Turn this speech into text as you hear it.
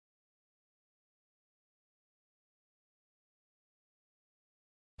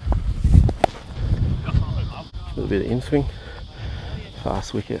bit of in swing,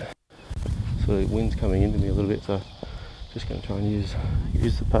 fast wicket. So the wind's coming into me a little bit, so just going to try and use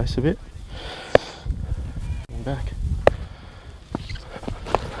the pace a bit. And back.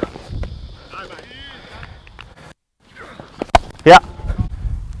 Yeah.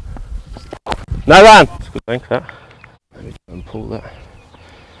 No run. That's good, thanks for that. Maybe try and pull that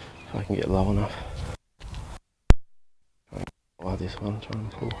if I can get low enough. Try and fly this one, try and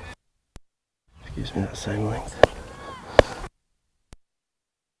pull. It gives me that same length.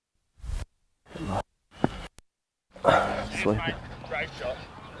 Sleep it. Great shot.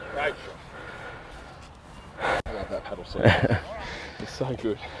 Great shot. I love that paddle set. It's so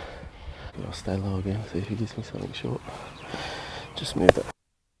good. I'll stay low again, see if he gives me something short. Just move that.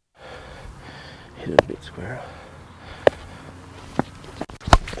 Hit it a bit squarer.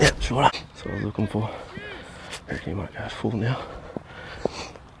 Yep, shorter. That's what I was looking for. I reckon he might go full now.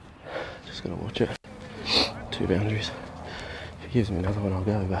 Just gonna watch it. 2 boundaries. If he gives me another one, I'll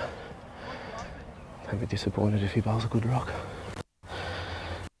go, but I'd be disappointed if he bowls a good rock.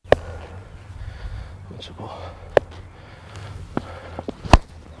 Watch the ball.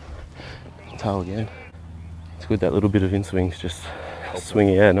 Tail again. It's good, that little bit of in swing's just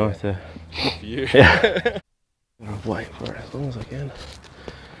swingy. Yeah, nice. Good for you. Yeah. I'll wait for it as long as I can.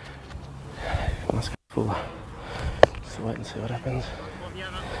 Must go fuller. Just wait and see what happens.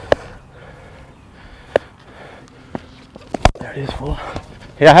 There it is, fuller.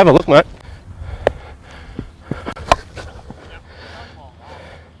 Yeah, have a look, mate.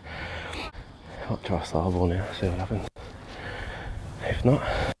 I'll try a slow ball now, see what happens. If not,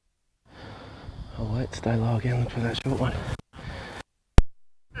 I'll wait, stay low again, look for that short one.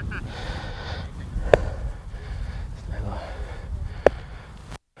 Stay low.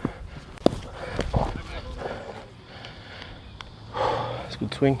 It's a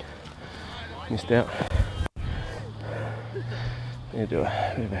good swing. Missed out. Need to do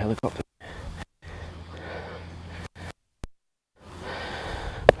a bit of a helicopter.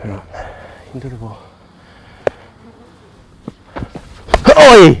 Alright, into the ball.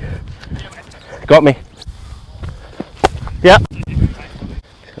 Oi! Got me. Yeah.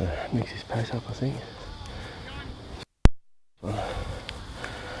 Just gotta mix his pace up, I think.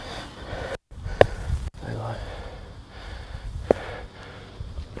 Stay low.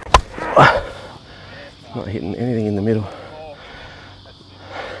 Not hitting anything in the middle.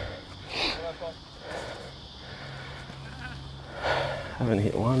 Haven't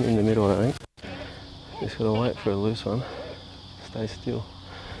hit one in the middle, I don't think. Just gotta wait for a loose one. Stay still.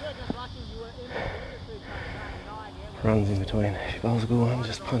 Runs in between. If he bowls a good one,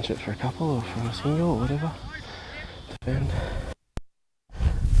 just punch it for a couple or from a single or whatever. Defend.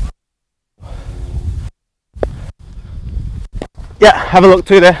 Yeah, have a look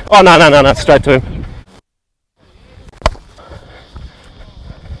too there. Oh, no, straight to him.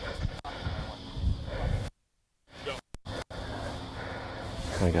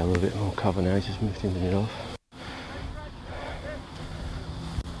 Trying to go a little bit more cover now, he's just moved into mid off.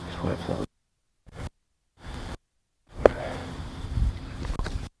 Just wait for that.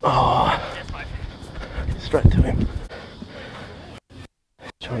 Oh, straight to him.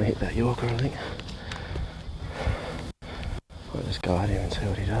 Trying to hit that Yorker, I think. I'll just go at him and see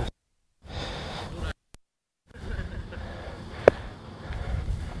what he does.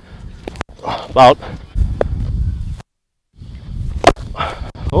 Oh, bolt.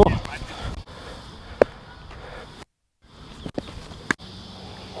 Oh.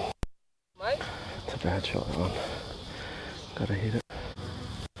 It's a bad shot, that one. Gotta hit it.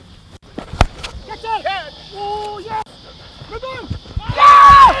 Catch it! Oh, yes! Good one!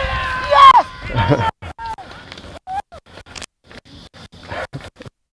 Yes! Yes!